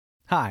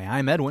Hi,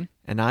 I'm Edwin.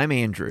 And I'm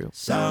Andrew.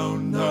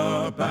 Sound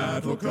the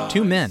battle cry.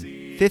 2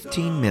 men,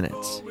 15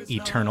 minutes.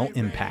 eternal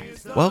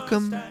impact.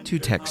 Welcome to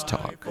Text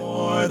Talk.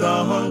 For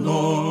the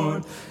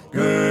Lord,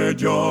 gird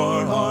your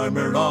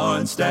armor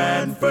on,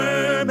 stand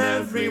firm,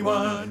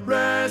 everyone.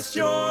 Rest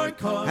your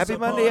cause. Happy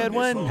Monday,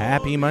 Edwin.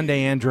 Happy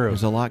Monday, Andrew.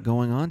 There's a lot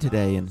going on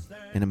today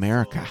in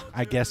America.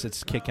 I guess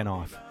it's kicking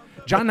off.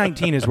 John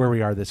 19 is where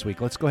we are this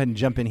week. Let's go ahead and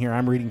jump in here.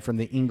 I'm reading from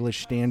the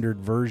English Standard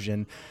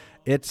Version.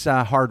 It's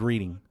hard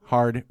reading,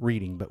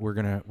 but we're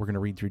gonna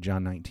read through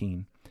John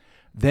 19.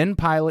 Then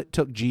Pilate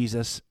took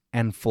Jesus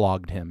and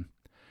flogged him.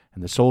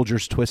 And the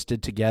soldiers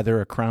twisted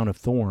together a crown of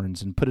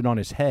thorns and put it on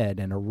his head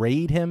and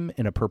arrayed him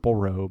in a purple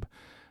robe.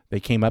 They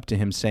came up to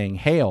him saying,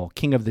 "Hail,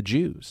 King of the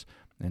Jews,"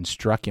 and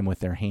struck him with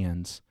their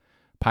hands.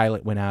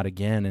 Pilate went out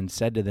again and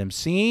said to them,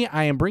 "See,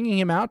 I am bringing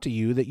him out to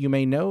you that you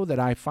may know that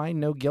I find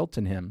no guilt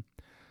in him."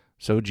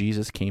 So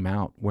Jesus came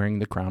out, wearing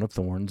the crown of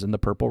thorns and the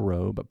purple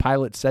robe. But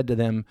Pilate said to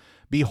them,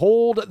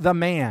 "Behold the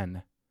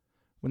man!"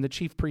 When the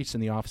chief priests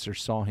and the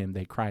officers saw him,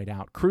 they cried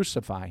out,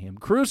 "Crucify him!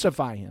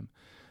 Crucify him!"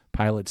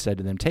 Pilate said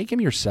to them, "Take him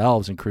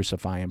yourselves and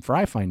crucify him, for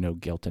I find no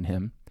guilt in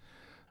him."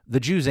 The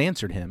Jews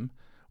answered him,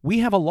 "We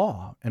have a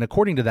law, and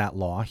according to that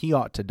law he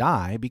ought to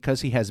die,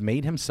 because he has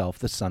made himself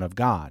the Son of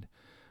God."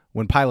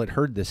 When Pilate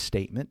heard this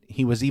statement,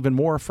 he was even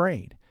more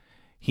afraid.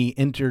 He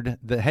entered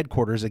the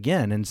headquarters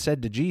again and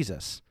said to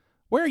Jesus,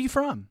 "Where are you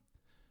from?"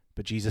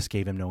 But Jesus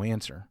gave him no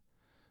answer.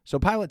 So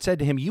Pilate said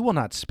to him, "You will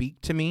not speak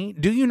to me?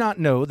 Do you not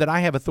know that I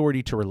have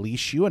authority to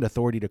release you and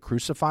authority to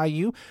crucify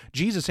you?"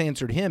 Jesus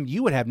answered him,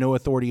 "You would have no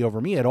authority over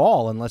me at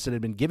all unless it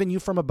had been given you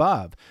from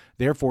above.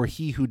 Therefore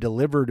he who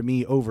delivered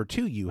me over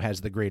to you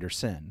has the greater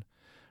sin."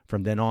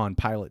 From then on,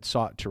 Pilate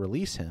sought to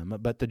release him,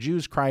 but the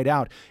Jews cried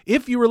out,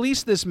 "If you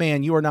release this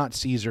man, you are not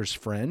Caesar's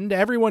friend.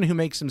 Everyone who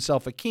makes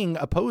himself a king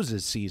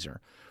opposes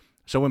Caesar."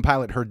 So when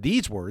Pilate heard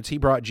these words, he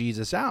brought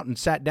Jesus out and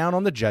sat down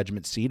on the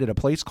judgment seat at a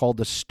place called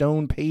the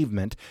Stone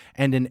Pavement,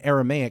 and in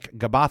Aramaic,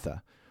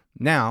 Gabbatha.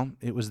 Now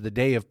it was the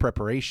day of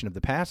preparation of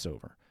the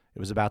Passover. It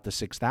was about the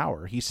 6th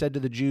hour. He said to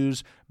the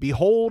Jews,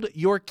 "Behold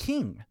your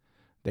king."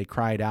 They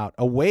cried out,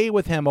 away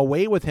with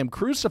him,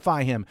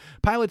 crucify him."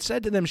 Pilate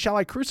said to them, "Shall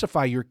I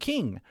crucify your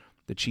king?"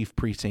 The chief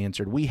priests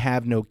answered, "We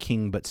have no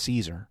king but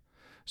Caesar."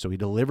 So he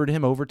delivered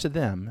him over to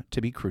them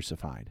to be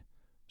crucified.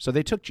 So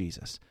they took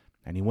Jesus.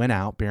 And he went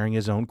out, bearing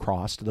his own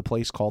cross, to the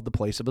place called the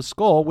Place of a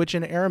Skull, which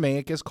in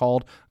Aramaic is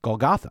called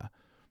Golgotha.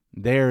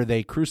 There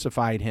they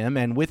crucified him,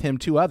 and with him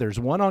 2 others,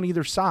 one on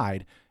either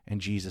side,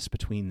 and Jesus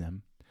between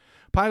them.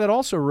 Pilate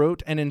also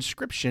wrote an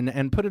inscription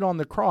and put it on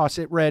the cross.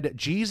 It read,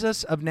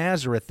 "Jesus of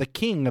Nazareth, the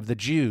King of the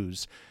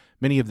Jews."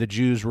 Many of the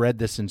Jews read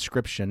this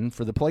inscription,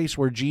 for the place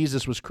where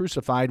Jesus was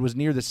crucified was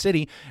near the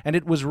city, and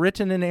it was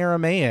written in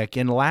Aramaic,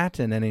 in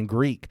Latin, and in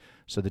Greek.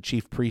 So the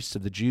chief priests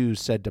of the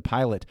Jews said to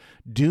Pilate,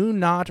 "Do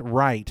not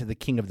write the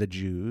King of the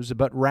Jews,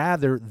 but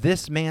rather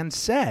this man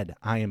said,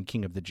 'I am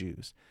King of the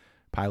Jews.'"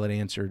 Pilate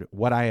answered,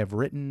 "What I have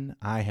written,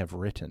 I have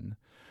written."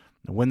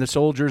 When the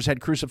soldiers had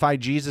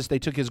crucified Jesus, they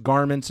took his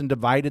garments and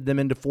divided them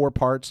into 4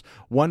 parts,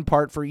 1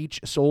 part for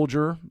each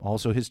soldier,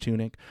 also his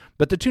tunic.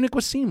 But the tunic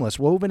was seamless,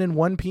 woven in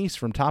one piece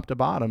from top to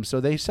bottom. So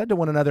they said to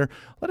one another,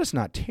 "Let us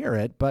not tear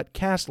it, but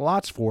cast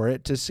lots for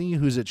it to see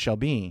whose it shall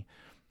be."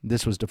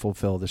 This was to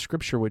fulfill the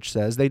scripture which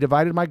says, "They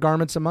divided my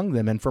garments among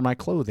them, and for my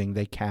clothing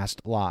they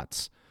cast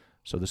lots."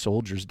 So the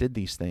soldiers did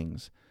these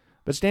things.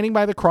 But standing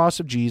by the cross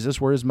of Jesus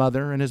were his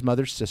mother and his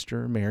mother's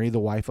sister, Mary the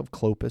wife of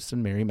Clopas,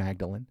 and Mary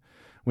Magdalene.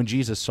 When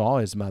Jesus saw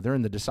his mother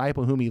and the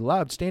disciple whom he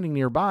loved standing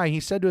nearby, he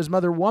said to his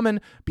mother,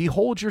 "Woman,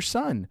 behold your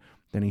son."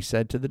 Then he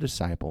said to the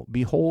disciple,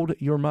 "Behold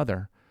your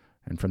mother."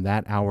 And from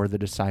that hour the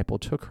disciple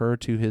took her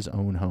to his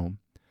own home.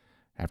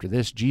 After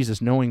this,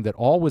 Jesus, knowing that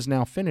all was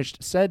now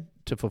finished, said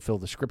to fulfill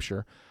the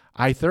scripture,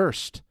 "I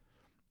thirst."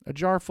 A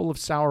jar full of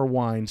sour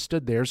wine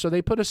stood there, so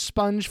they put a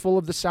sponge full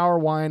of the sour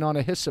wine on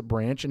a hyssop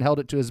branch and held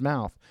it to his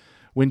mouth.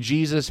 When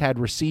Jesus had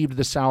received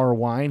the sour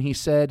wine, he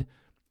said,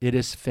 "It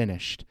is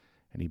finished."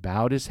 And he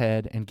bowed his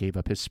head and gave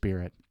up his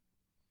spirit.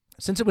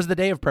 Since it was the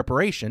day of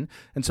preparation,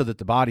 and so that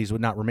the bodies would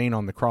not remain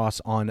on the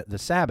cross on the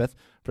Sabbath,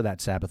 for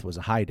that Sabbath was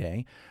a high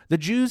day, the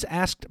Jews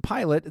asked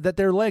Pilate that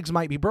their legs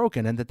might be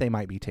broken and that they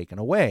might be taken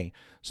away.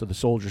 So the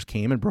soldiers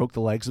came and broke the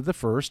legs of the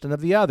first and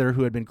of the other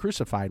who had been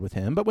crucified with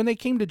him. But when they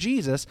came to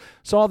Jesus,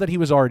 saw that he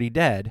was already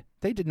dead,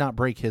 they did not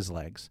break his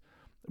legs.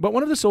 But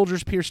one of the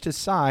soldiers pierced his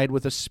side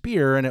with a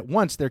spear, and at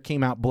once there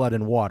came out blood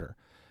and water.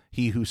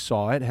 He who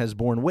saw it has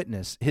borne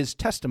witness. His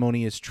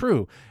testimony is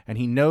true, and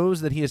he knows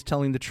that he is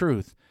telling the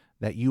truth,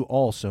 that you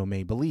also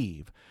may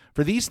believe.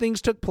 For these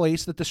things took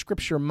place that the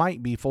scripture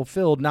might be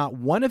fulfilled. Not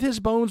one of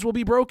his bones will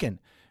be broken.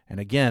 And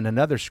again,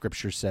 another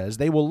scripture says,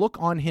 "They will look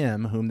on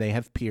him whom they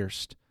have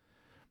pierced."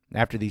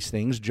 After these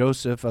things,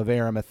 Joseph of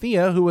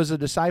Arimathea, who was a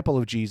disciple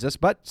of Jesus,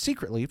 but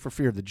secretly for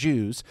fear of the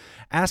Jews,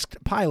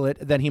 asked Pilate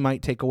that he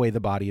might take away the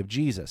body of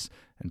Jesus.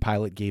 And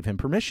Pilate gave him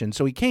permission,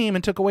 so he came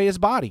and took away his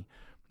body.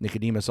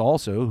 Nicodemus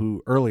also,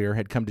 who earlier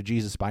had come to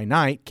Jesus by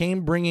night,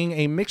 came bringing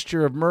a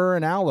mixture of myrrh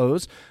and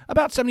aloes,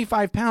 about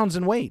 75 pounds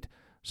in weight.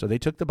 So they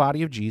took the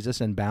body of Jesus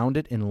and bound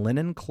it in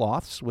linen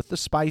cloths with the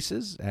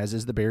spices, as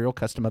is the burial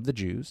custom of the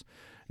Jews.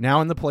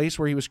 Now in the place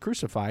where he was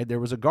crucified there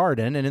was a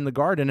garden, and in the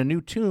garden a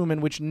new tomb in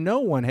which no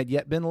one had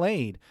yet been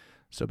laid.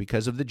 So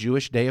because of the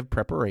Jewish day of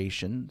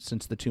preparation,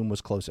 since the tomb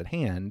was close at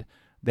hand,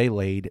 they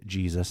laid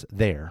Jesus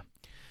there.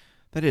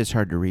 That is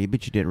hard to read,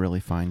 but you did a really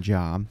fine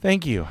job.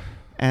 Thank you.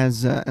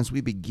 As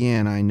we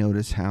begin, I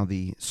notice how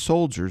the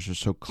soldiers are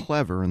so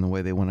clever in the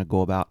way they want to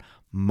go about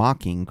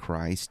mocking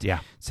Christ. Yeah.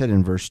 It said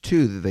in verse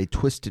 2 that they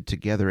twisted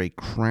together a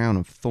crown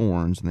of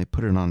thorns and they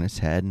put it on his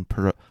head and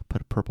put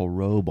a purple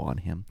robe on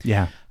him.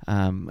 Yeah.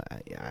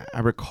 I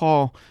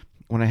recall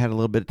when I had a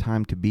little bit of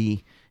time to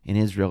be in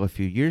Israel a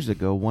few years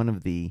ago, one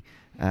of the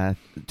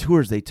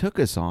tours they took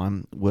us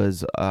on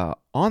was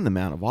on the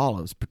Mount of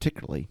Olives,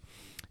 particularly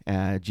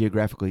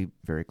geographically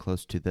very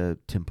close to the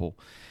temple.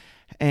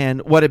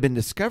 And what had been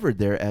discovered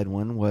there,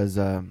 Edwin, was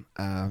a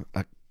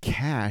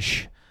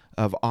cache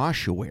of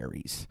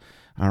ossuaries.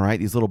 All right,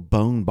 these little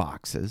bone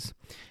boxes.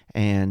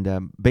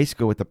 And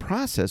basically what the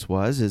process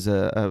was is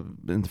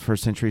in the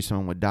first century,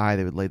 someone would die,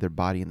 they would lay their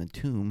body in the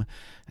tomb.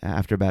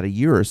 After about a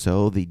year or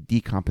so, the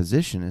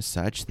decomposition is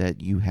such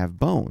that you have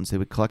bones. They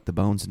would collect the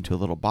bones into a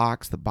little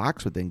box. The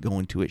box would then go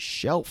into a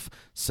shelf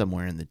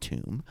somewhere in the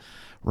tomb,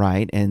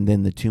 right? And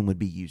then the tomb would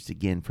be used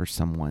again for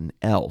someone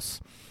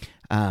else.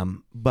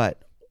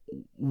 But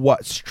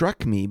what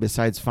struck me,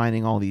 besides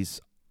finding all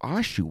these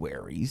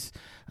ossuaries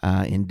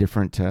in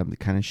different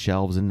kind of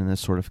shelves and in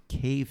this sort of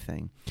cave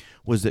thing,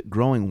 was that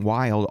growing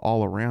wild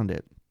all around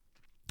it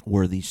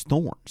were these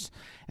thorns.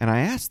 And I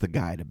asked the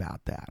guide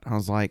about that. I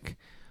was like,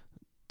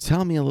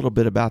 tell me a little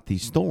bit about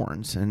these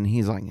thorns. And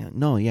he's like,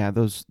 no, yeah,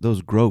 those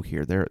grow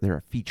here. They're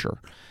a feature.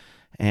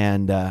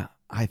 And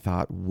I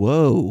thought,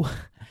 whoa,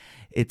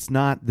 it's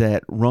not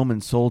that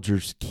Roman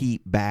soldiers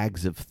keep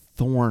bags of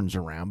thorns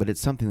around, but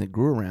it's something that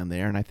grew around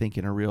there. And I think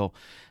in a real,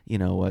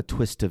 a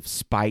twist of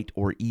spite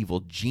or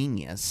evil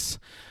genius,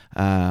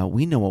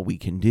 we know what we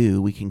can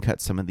do. We can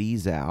cut some of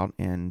these out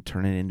and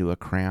turn it into a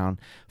crown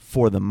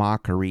for the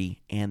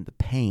mockery and the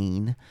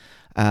pain.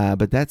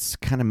 But that's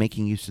kind of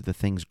making use of the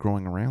things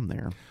growing around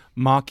there.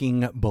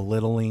 Mocking,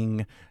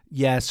 belittling.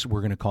 Yes,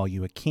 we're going to call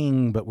you a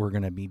king, but we're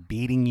going to be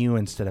beating you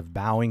instead of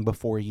bowing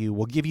before you.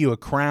 We'll give you a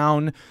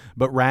crown,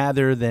 but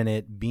rather than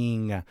it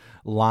being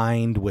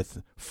lined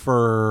with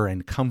fur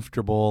and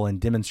comfortable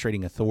and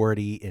demonstrating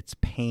authority, it's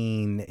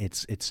pain.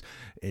 It's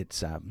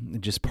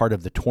just part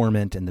of the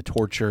torment and the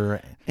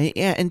torture.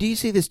 And do you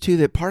see this too,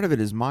 that part of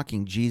it is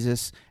mocking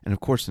Jesus and, of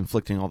course,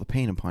 inflicting all the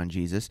pain upon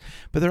Jesus,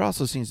 but there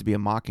also seems to be a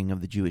mocking of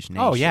the Jewish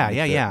nation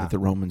that the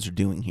Romans are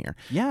doing here.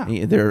 Yeah.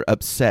 They're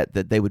upset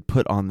that they would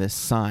put on this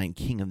sign,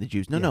 King of the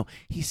Jews. No,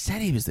 he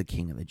said he was the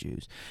King of the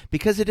Jews,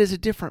 because it is a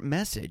different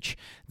message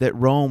that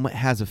Rome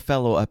has a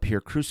fellow up here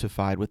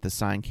crucified with the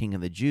sign King of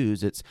the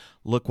Jews. It's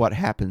look what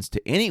happens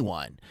to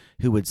anyone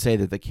who would say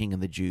that the King of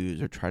the Jews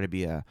or try to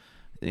be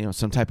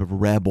some type of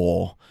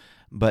rebel.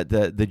 But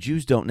the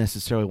Jews don't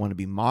necessarily want to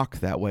be mocked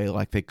that way,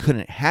 like they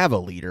couldn't have a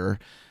leader,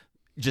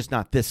 just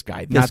not this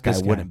guy. This guy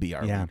wouldn't be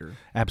our leader.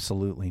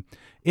 Absolutely.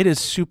 It is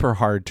super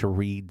hard to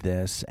read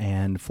this,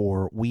 and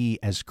for we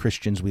as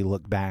Christians, we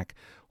look back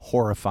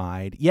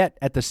horrified, yet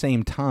at the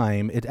same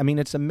time,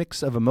 it's a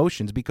mix of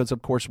emotions, because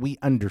of course we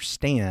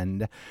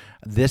understand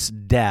this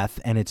death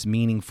and its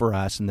meaning for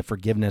us and the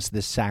forgiveness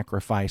this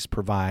sacrifice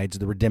provides,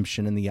 the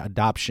redemption and the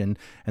adoption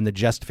and the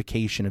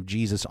justification of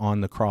Jesus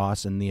on the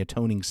cross and the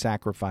atoning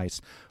sacrifice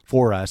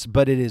for us,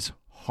 but it is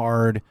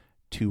hard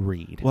to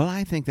read. Well,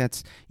 I think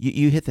that's,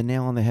 you hit the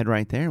nail on the head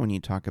right there when you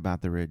talk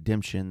about the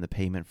redemption, the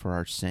payment for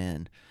our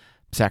sin,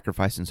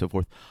 sacrifice and so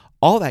forth.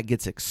 All that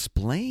gets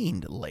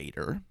explained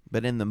later,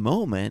 but in the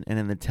moment and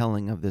in the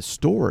telling of this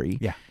story,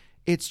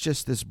 it's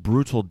just this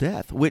brutal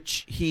death,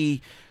 which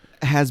he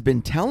has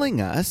been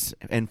telling us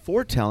and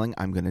foretelling,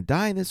 I'm going to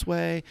die this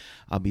way,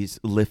 I'll be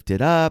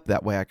lifted up,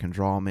 that way I can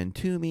draw him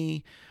into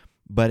me.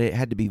 But it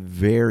had to be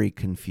very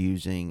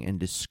confusing and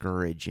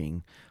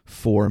discouraging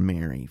for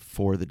Mary,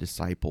 for the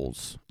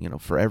disciples,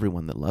 for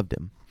everyone that loved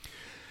him.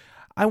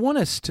 I want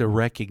us to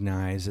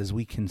recognize as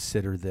we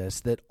consider this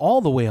that all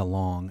the way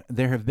along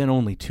there have been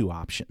only two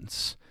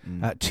options,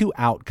 two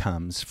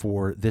outcomes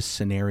for this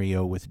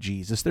scenario with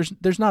Jesus.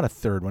 There's not a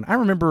third one. I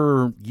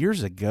remember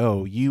years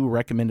ago you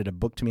recommended a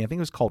book to me. I think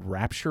it was called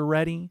Rapture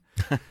Ready.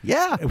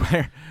 Yeah,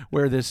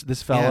 where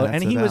this fellow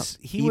and he was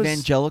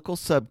evangelical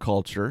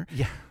subculture.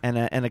 Yeah,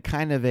 and a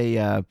kind of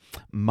a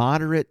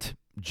moderate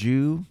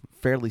Jew,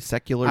 fairly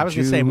secular. I was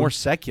going to say more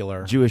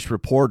secular Jewish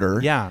reporter.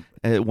 Yeah.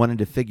 Wanted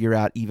to figure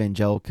out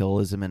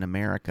evangelicalism in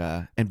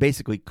America and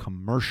basically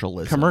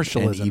commercialism.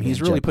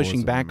 He's really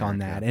pushing back on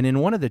that. And in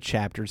one of the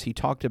chapters, he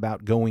talked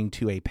about going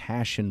to a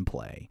passion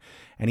play.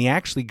 And he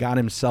actually got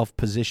himself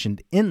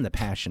positioned in the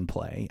passion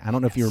play. I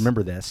don't know if you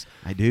remember this.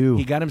 I do.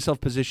 He got himself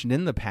positioned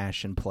in the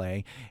passion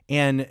play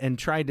and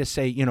tried to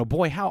say,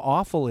 boy, how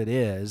awful it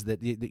is that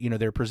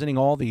they're presenting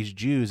all these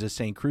Jews as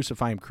saying,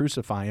 crucify him,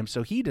 crucify him.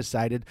 So he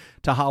decided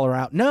to holler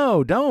out,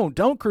 no,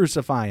 don't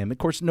crucify him. Of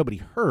course, nobody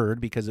heard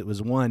because it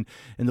was one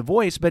in the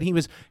voice, but he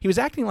was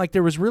acting like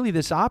there was really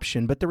this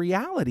option. But the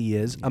reality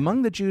is,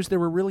 among the Jews, there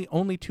were really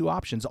only two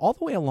options. All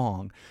the way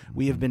along,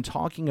 we have been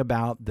talking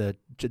about the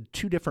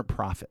two different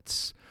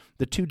prophets,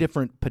 the two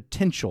different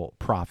potential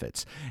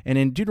prophets. And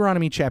in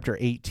Deuteronomy chapter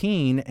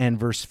 18 and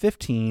verse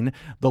 15,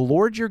 the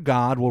Lord your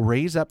God will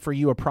raise up for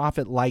you a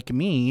prophet like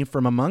me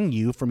from among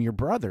you, from your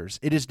brothers.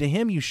 It is to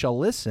him you shall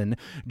listen,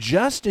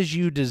 just as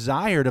you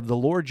desired of the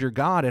Lord your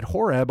God at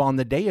Horeb on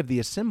the day of the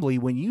assembly,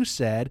 when you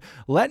said,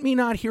 let me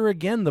not hear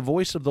again the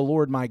voice of the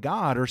Lord my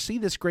God, or see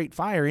this great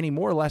fire any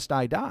more, lest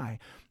I die.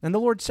 And the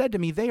Lord said to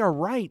me, they are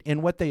right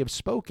in what they have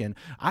spoken.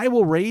 I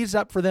will raise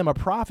up for them a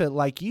prophet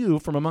like you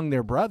from among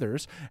their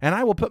brothers, and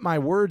I will put my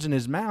words in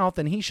his mouth,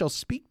 and he shall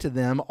speak to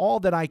them all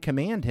that I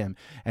command him.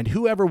 And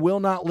whoever will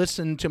not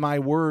listen to my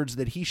words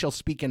that he shall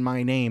speak in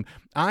my name,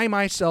 I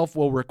myself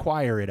will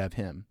require it of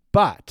him.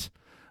 But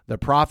the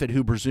prophet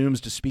who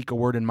presumes to speak a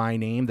word in my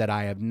name that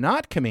I have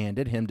not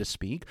commanded him to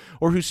speak,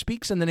 or who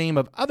speaks in the name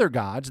of other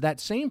gods,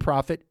 that same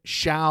prophet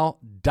shall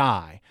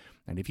die.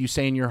 And if you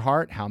say in your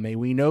heart, how may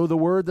we know the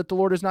word that the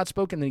Lord has not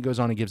spoken? Then he goes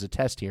on and gives a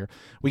test here.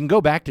 We can go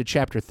back to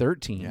chapter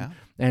 13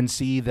 and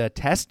see the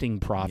testing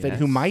prophet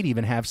who might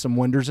even have some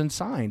wonders and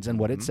signs. And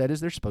what it said is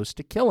they're supposed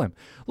to kill him.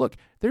 Look,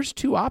 there's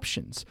two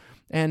options.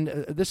 And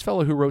this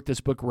fellow who wrote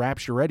this book,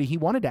 Rapture Ready, he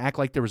wanted to act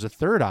like there was a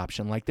third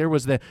option, like there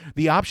was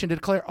the option to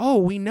declare, oh,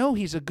 we know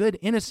he's a good,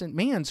 innocent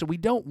man, so we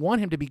don't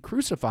want him to be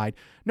crucified.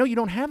 No, you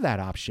don't have that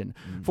option.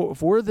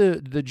 For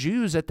the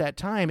Jews at that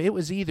time, it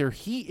was either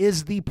he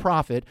is the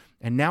prophet,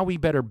 and now we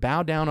better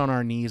bow down on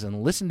our knees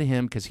and listen to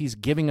him because he's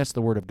giving us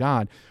the word of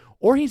God,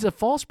 or he's a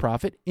false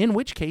prophet, in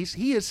which case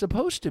he is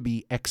supposed to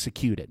be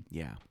executed.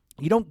 Yeah.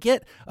 You don't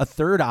get a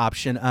third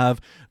option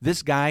of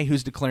this guy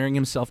who's declaring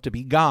himself to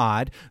be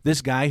God, this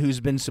guy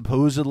who's been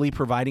supposedly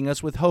providing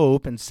us with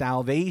hope and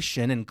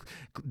salvation and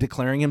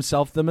declaring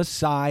himself the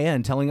Messiah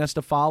and telling us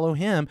to follow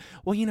him.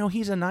 Well,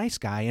 he's a nice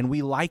guy and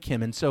we like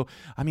him. And so,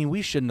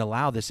 we shouldn't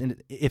allow this.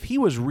 And if he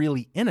was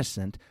really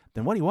innocent,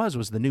 then what he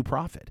was the new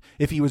prophet.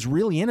 If he was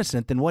really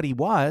innocent, then what he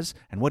was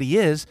and what he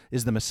is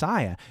the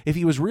Messiah. If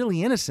he was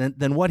really innocent,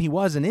 then what he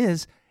was and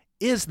is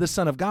the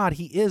Son of God.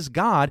 He is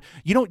God.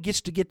 You don't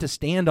get to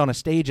stand on a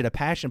stage at a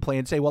passion play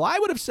and say, well, I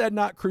would have said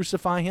not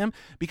crucify him,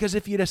 because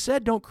if you'd have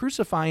said don't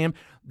crucify him,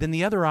 then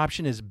the other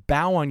option is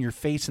bow on your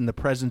face in the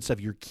presence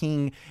of your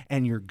King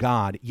and your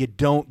God. You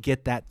don't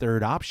get that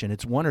third option.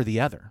 It's one or the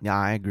other. Yeah,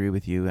 I agree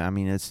with you.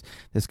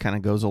 This kind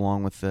of goes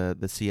along with the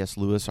C.S.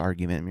 Lewis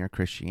argument in Mere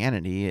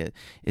Christianity.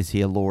 Is he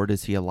a Lord?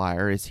 Is he a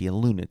liar? Is he a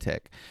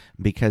lunatic?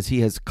 Because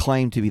he has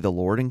claimed to be the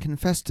Lord and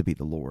confessed to be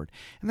the Lord.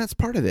 And that's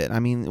part of it.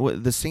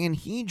 The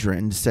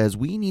Sanhedrin says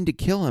we need to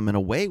kill him and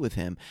away with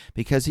him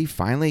because he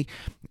finally,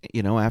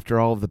 after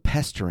all of the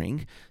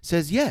pestering,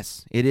 says,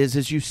 yes, it is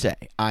as you say.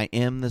 I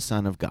am the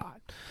Son of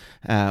God.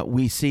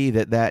 We see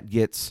that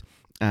gets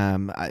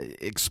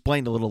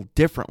explained a little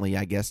differently,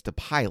 I guess, to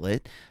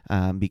Pilate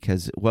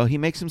because, he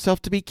makes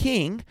himself to be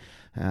king.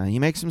 He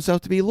makes himself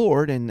to be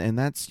Lord, and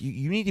that's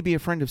you need to be a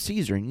friend of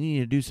Caesar, and you need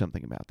to do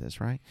something about this,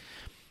 right?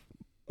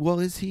 Well,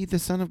 is he the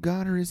Son of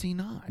God or is he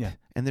not? Yeah.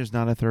 And there's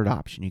not a third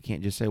option. You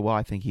can't just say, well,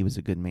 I think he was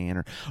a good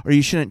man, or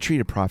you shouldn't treat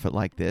a prophet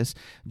like this.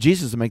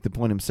 Jesus will make the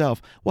point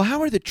himself. Well,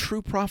 how are the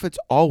true prophets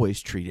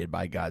always treated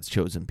by God's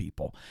chosen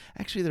people?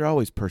 Actually, they're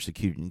always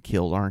persecuted and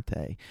killed, aren't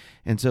they?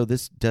 And so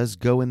this does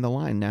go in the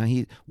line. Now,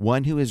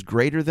 one who is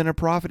greater than a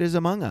prophet is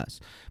among us,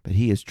 but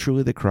he is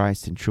truly the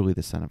Christ and truly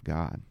the Son of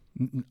God.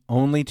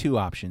 Only two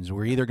options.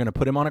 We're either going to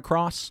put him on a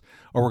cross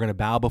or we're going to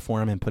bow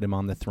before him and put him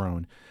on the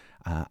throne.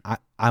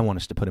 I want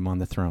us to put him on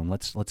the throne.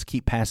 Let's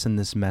keep passing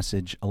this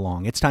message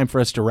along. It's time for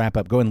us to wrap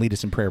up. Go and lead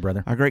us in prayer,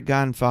 brother. Our great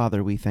God and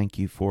Father, we thank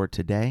you for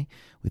today.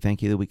 We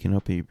thank you that we can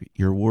open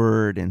your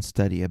word and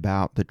study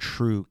about the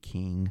true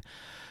King,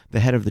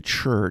 the head of the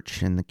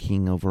church and the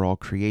King over all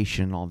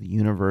creation, all the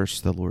universe,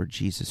 the Lord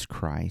Jesus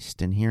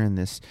Christ. And here in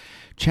this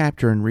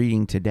chapter and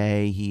reading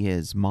today, he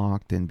is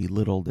mocked and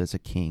belittled as a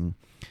king.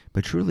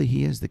 But truly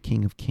he is the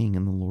King of Kings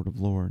and the Lord of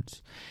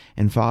Lords.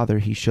 And Father,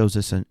 he shows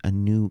us a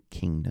new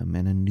kingdom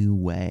and a new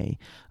way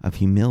of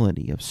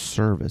humility, of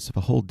service, of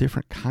a whole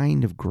different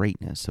kind of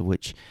greatness, of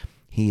which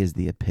he is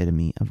the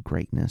epitome of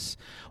greatness.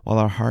 While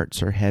our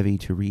hearts are heavy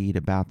to read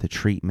about the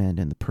treatment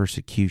and the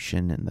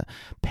persecution and the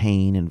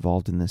pain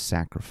involved in this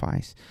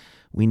sacrifice,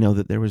 we know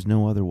that there was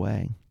no other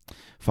way.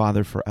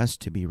 Father, for us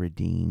to be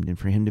redeemed and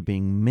for him to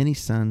bring many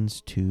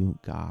sons to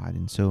God.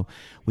 And so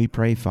we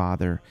pray,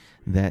 Father,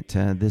 that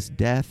this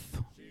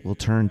death will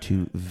turn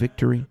to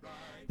victory,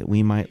 that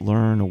we might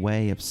learn a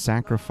way of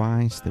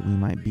sacrifice, that we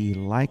might be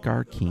like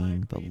our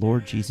King, the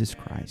Lord Jesus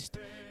Christ.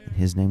 In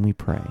his name we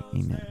pray.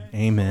 Amen.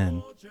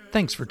 Amen.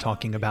 Thanks for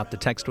talking about the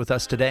text with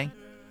us today.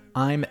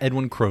 I'm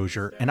Edwin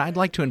Crozier, and I'd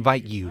like to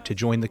invite you to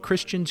join the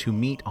Christians who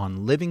meet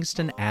on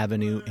Livingston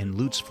Avenue in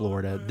Lutz,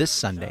 Florida this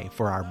Sunday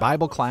for our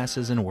Bible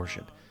classes and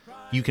worship.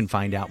 You can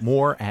find out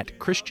more at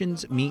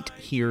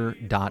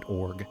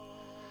christiansmeethere.org.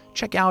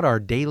 Check out our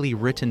daily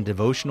written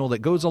devotional that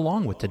goes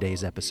along with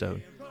today's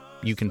episode.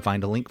 You can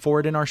find a link for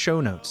it in our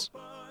show notes.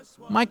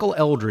 Michael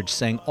Eldridge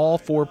sang all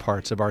 4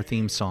 parts of our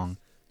theme song.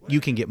 You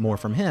can get more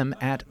from him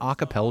at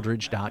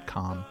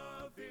acapeldridge.com.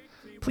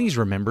 Please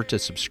remember to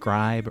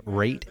subscribe,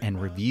 rate,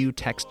 and review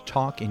Text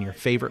Talk in your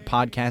favorite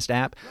podcast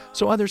app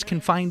so others can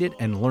find it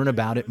and learn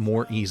about it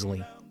more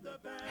easily.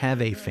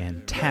 Have a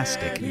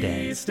fantastic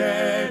day.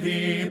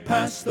 Steady,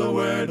 pass the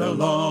word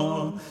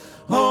along.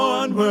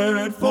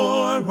 Onward,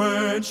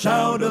 forward,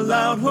 shout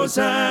aloud,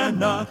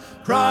 Hosanna.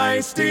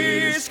 Christ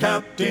is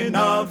captain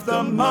of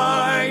the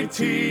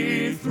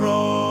mighty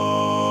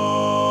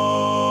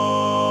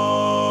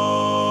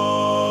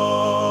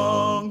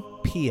throng.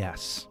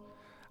 P.S.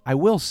 I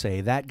will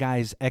say that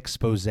guy's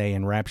expose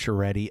and rapture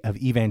ready of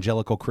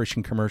evangelical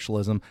Christian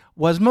commercialism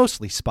was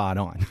mostly spot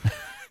on.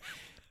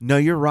 No,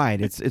 you're right.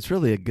 It's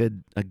really a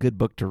good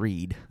book to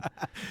read.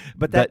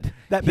 But that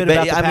bit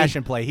about the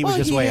passion play, he was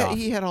just way off.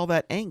 He had all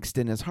that angst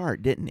in his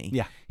heart, didn't he?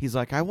 Yeah. He's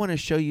like, I want to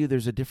show you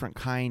there's a different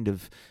kind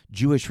of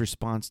Jewish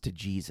response to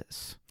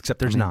Jesus. Except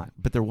there's not.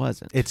 But there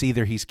wasn't. It's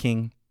either he's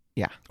king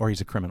Yeah. or he's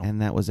a criminal.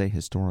 And that was a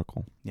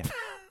historical. Yeah.